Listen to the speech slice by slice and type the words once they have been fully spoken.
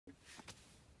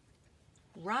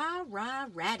Rah, Rah,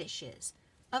 Radishes,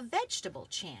 a vegetable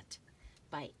chant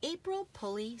by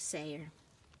Pulley, Sayre.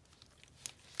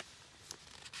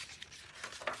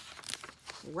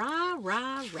 Rah,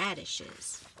 rah,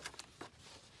 radishes.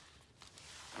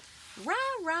 Rah,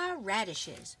 rah,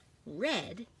 radishes,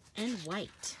 red and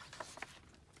white.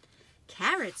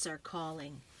 Carrots are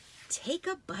calling, take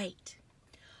a bite.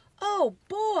 Oh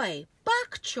boy,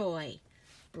 bok choy,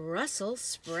 Brussels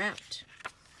sprout.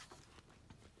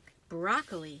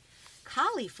 Broccoli,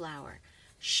 cauliflower,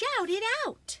 shout it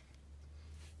out.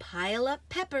 Pile up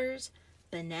peppers,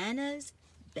 bananas,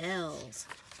 bells.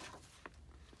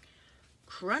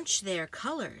 Crunch their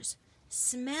colors,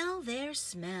 smell their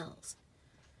smells.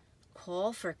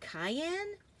 Call for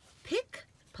cayenne, pick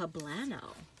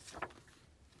poblano.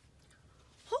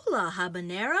 Hola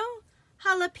habanero,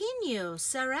 jalapeno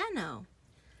serrano.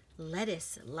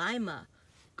 Lettuce, lima,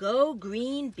 go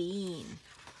green bean.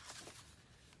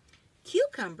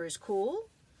 Cucumbers cool,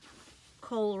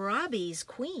 kohlrabi's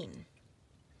queen.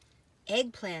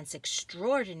 Eggplants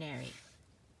extraordinary,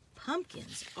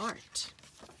 pumpkins art.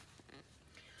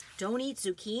 Don't eat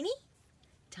zucchini?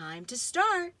 Time to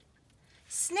start.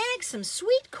 Snag some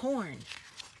sweet corn,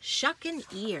 shuck an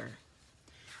ear.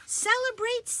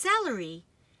 Celebrate celery,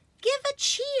 give a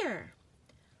cheer.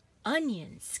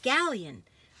 Onion, scallion,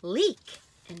 leek,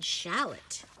 and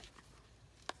shallot.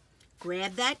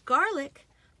 Grab that garlic,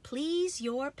 please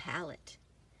your palate.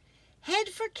 Head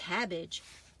for cabbage,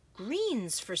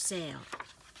 greens for sale.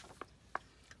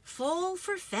 Fall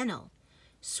for fennel,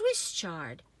 Swiss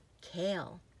chard,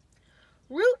 kale.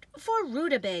 Root for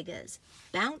rutabagas,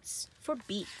 bounce for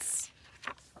beets.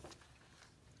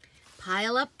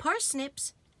 Pile up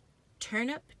parsnips,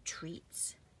 turnip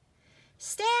treats.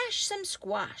 Stash some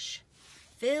squash,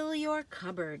 fill your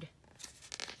cupboard.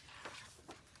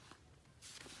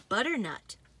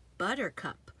 Butternut,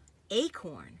 buttercup,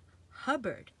 acorn,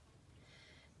 Hubbard.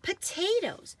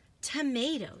 Potatoes,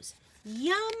 tomatoes,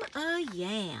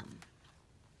 yum-a-yam.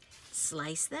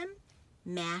 Slice them,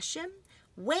 mash them,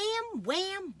 wham,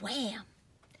 wham, wham.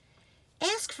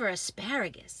 Ask for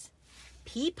asparagus,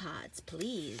 pea pods,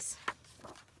 please.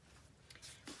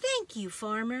 Thank you,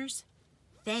 farmers.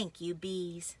 Thank you,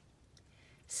 bees.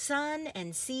 Sun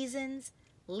and seasons,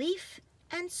 leaf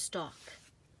and stalk.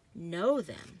 Know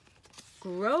them,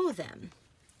 grow them.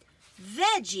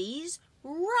 Veggies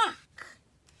rock.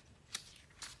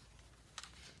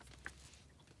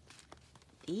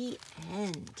 The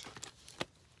end.